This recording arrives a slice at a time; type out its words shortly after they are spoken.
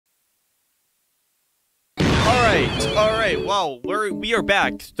So we are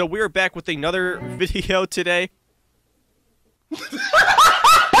back. So we are back with another video today.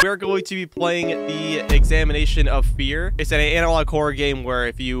 We're going to be playing the Examination of Fear. It's an analog horror game where,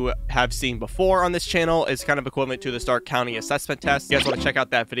 if you have seen before on this channel, it's kind of equivalent to the Stark County assessment test. If you guys want to check out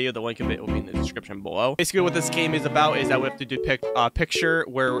that video, the link of it will be in the description below. Basically, what this game is about is that we have to depict a picture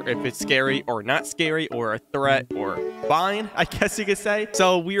where if it's scary or not scary, or a threat or fine, I guess you could say.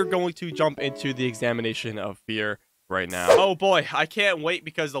 So we are going to jump into the Examination of Fear right now. Oh boy, I can't wait,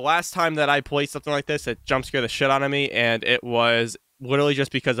 because the last time that I played something like this, it jump scared the shit out of me, and it was literally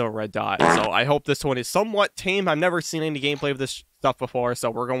just because of a red dot. So I hope this one is somewhat tame. I've never seen any gameplay of this stuff before,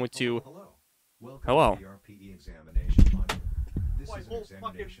 so we're going to... Hello. My whole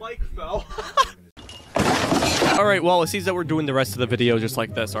fucking mic fell. Alright, well, it seems that we're doing the rest of the video just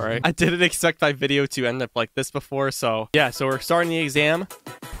like this, alright? I didn't expect my video to end up like this before, so... Yeah, so we're starting the exam.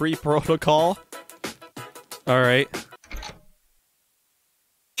 Pre-protocol. Alright.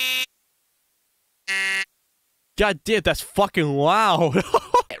 God damn, that's fucking loud.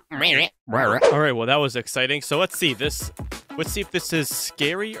 Alright, well, that was exciting. So let's see this. Let's see if this is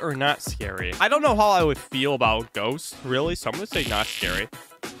scary or not scary. I don't know how I would feel about ghosts, really, so I'm gonna say not scary.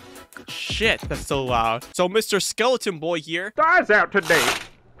 Shit, that's so loud. So Mr. Skeleton Boy here. Stars out today.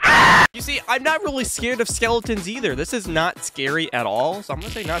 You see, I'm not really scared of skeletons either. This is not scary at all, so I'm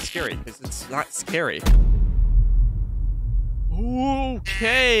gonna say not scary, because it's not scary.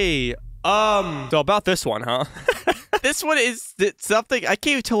 Okay. So about this one, huh? This one is something, I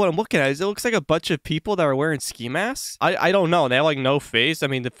can't even tell what I'm looking at. It looks like a bunch of people that are wearing ski masks. I don't know. They have like no face. I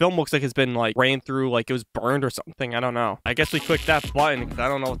mean, the film looks like it's been like ran through, like it was burned or something. I don't know. I guess we clicked that button because I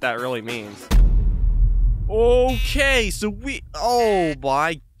don't know what that really means. Okay, so oh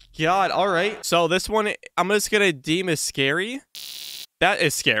my God. All right. So this one, I'm just going to deem as scary. That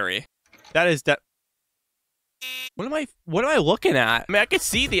is scary. That is What am I looking at? I mean, I could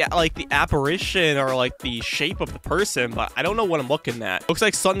see the apparition or like the shape of the person, but I don't know what I'm looking at. Looks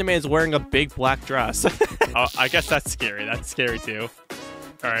like Slenderman's wearing a big black dress. Oh, I guess that's scary. That's scary too.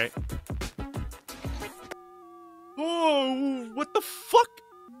 All right. Oh, what the fuck?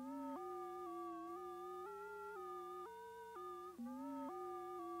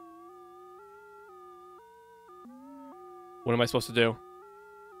 What am I supposed to do?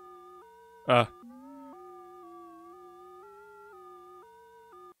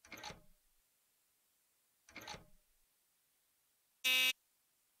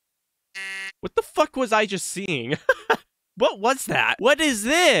 What the fuck was I just seeing? What was that? What is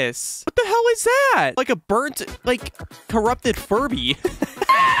this? What the hell is that? Like a burnt, like, corrupted Furby.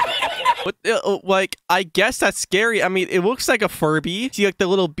 What, like, I guess that's scary. I mean, it looks like a Furby. See, like, the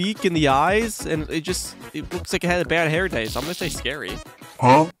little beak and the eyes, and it looks like it had a bad hair day, so I'm gonna say scary.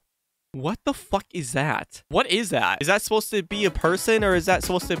 Huh? What the fuck is that? What is that? Is that supposed to be a person, or is that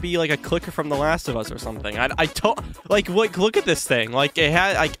supposed to be like a clicker from The Last of Us or something? I don't like look at this thing. Like it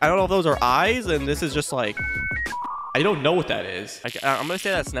had like I don't know if those are eyes, and this is just like I don't know what that is. I'm gonna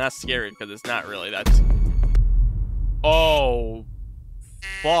say that's not scary because it's not really. That's oh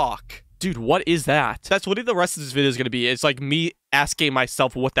fuck. Dude, what is that? That's what the rest of this video is going to be. It's like me asking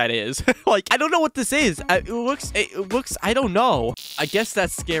myself what that is. Like, I don't know what this is. It looks, I don't know. I guess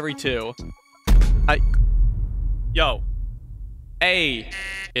that's scary too. Yo. Hey.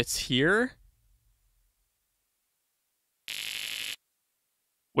 It's here?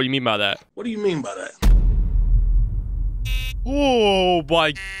 What do you mean by that? What do you mean by that? Oh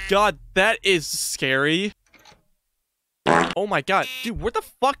my God, that is scary. Oh my God. Dude, what the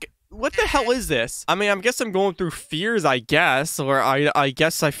fuck? What the hell is this? I mean, I guess I'm going through fears, I guess. Or I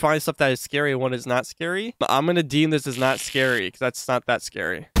guess I find stuff that is scary and one is not scary. But I'm gonna deem this as not scary, because that's not that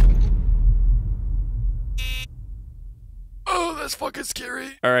scary. Oh, that's fucking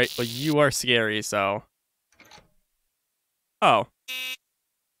scary. Alright, well, you are scary, so... Oh.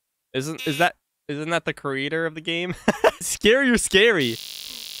 Isn't that the creator of the game? Scary or scary?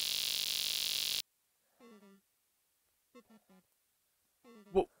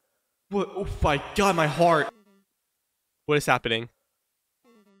 What? Oh my God, my heart. What is happening?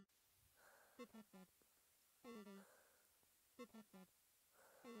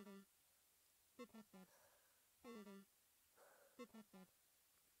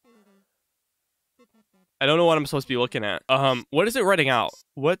 I don't know what I'm supposed to be looking at. What is it writing out?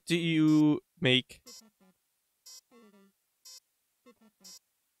 What do you make?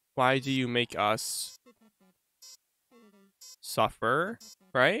 Why do you make us suffer?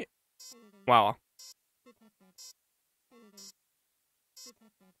 Right? Wow.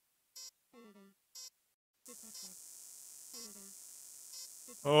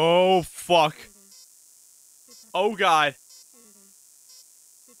 Oh, fuck. Oh, God.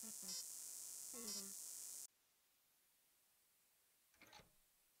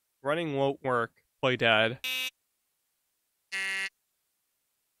 Running won't work. Play dead.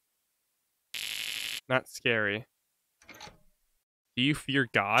 Not scary. Do you fear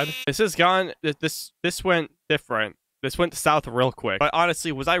God? This has gone. This went different. This went south real quick. But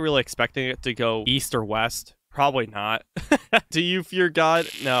honestly, was I really expecting it to go east or west? Probably not. Do you fear God?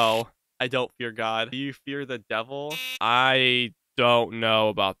 No, I don't fear God. Do you fear the devil? I don't know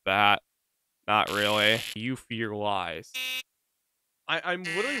about that. Not really. Do you fear lies? I'm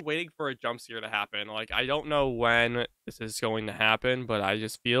literally waiting for a jump scare to happen. Like, I don't know when this is going to happen, but I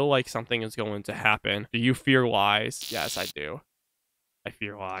just feel like something is going to happen. Do you fear lies? Yes, I do. I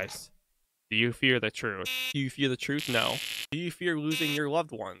fear lies. Do you fear the truth? Do you fear the truth? No. Do you fear losing your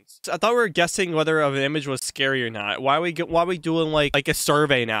loved ones? I thought we were guessing whether an image was scary or not. Why are we doing like a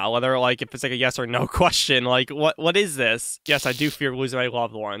survey now? Whether like if it's like a yes or no question. Like what is this? Yes, I do fear losing my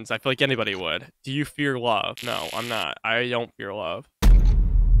loved ones. I feel like anybody would. Do you fear love? No, I'm not. I don't fear love.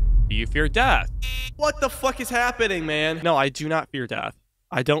 Do you fear death? What the fuck is happening, man? No, I do not fear death.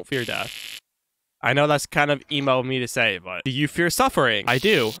 I don't fear death. I know that's kind of emo of me to say, but do you fear suffering? I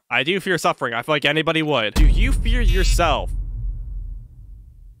do. I do fear suffering. I feel like anybody would. Do you fear yourself?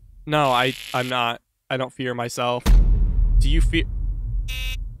 No, I'm not. I don't fear myself. Do you fear...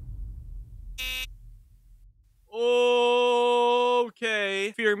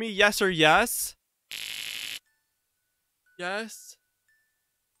 Okay. Fear me, yes or yes? Yes?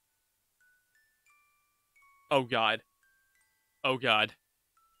 Oh, God. Oh, God.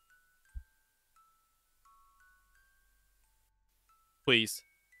 Please.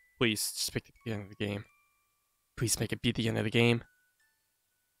 Please, just make it the end of the game. Please make it be the end of the game.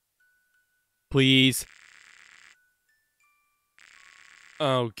 Please.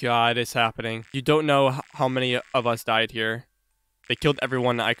 Oh, God, it's happening. You don't know how many of us died here. They killed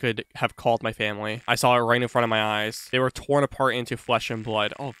everyone I could have called my family. I saw it right in front of my eyes. They were torn apart into flesh and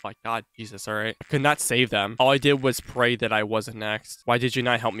blood. Oh my God, Jesus, all right. I could not save them. All I did was pray that I wasn't next. Why did you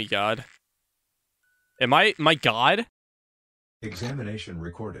not help me, God? Am I my God? Examination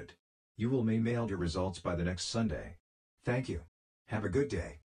recorded. You will be mailed your results by the next Sunday. Thank you. Have a good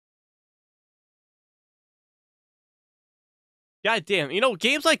day. God damn, you know,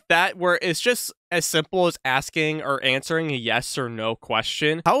 games like that where it's just as simple as asking or answering a yes or no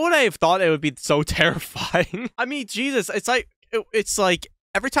question. How would I have thought it would be so terrifying? I mean, Jesus, it's like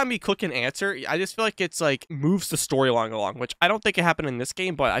every time you click an answer, I just feel like it's like moves the storyline along, which I don't think it happened in this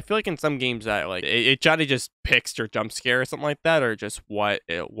game, but I feel like in some games that like it try to just picks your jump scare or something like that, or just what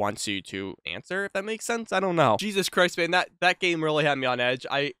it wants you to answer, if that makes sense. I don't know. Jesus Christ, man, that game really had me on edge.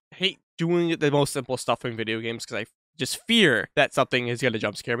 I hate doing the most simple stuff in video games because I just fear that something is going to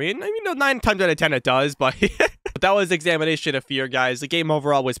jump scare me. And, you know, 9 times out of 10 it does, but... But that was Examination of Fear, guys. The game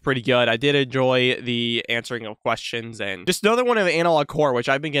overall was pretty good. I did enjoy the answering of questions, and just another one of analog horror, which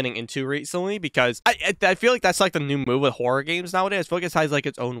I've been getting into recently, because I feel like that's like the new move with horror games nowadays. I feel like it has like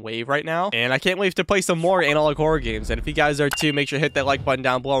its own wave right now, and I can't wait to play some more analog horror games. And if you guys are too, make sure to hit that like button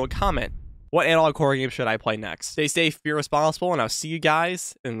down below and comment. What analog horror game should I play next? Stay safe, be responsible, and I'll see you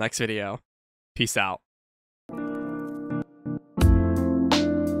guys in the next video. Peace out.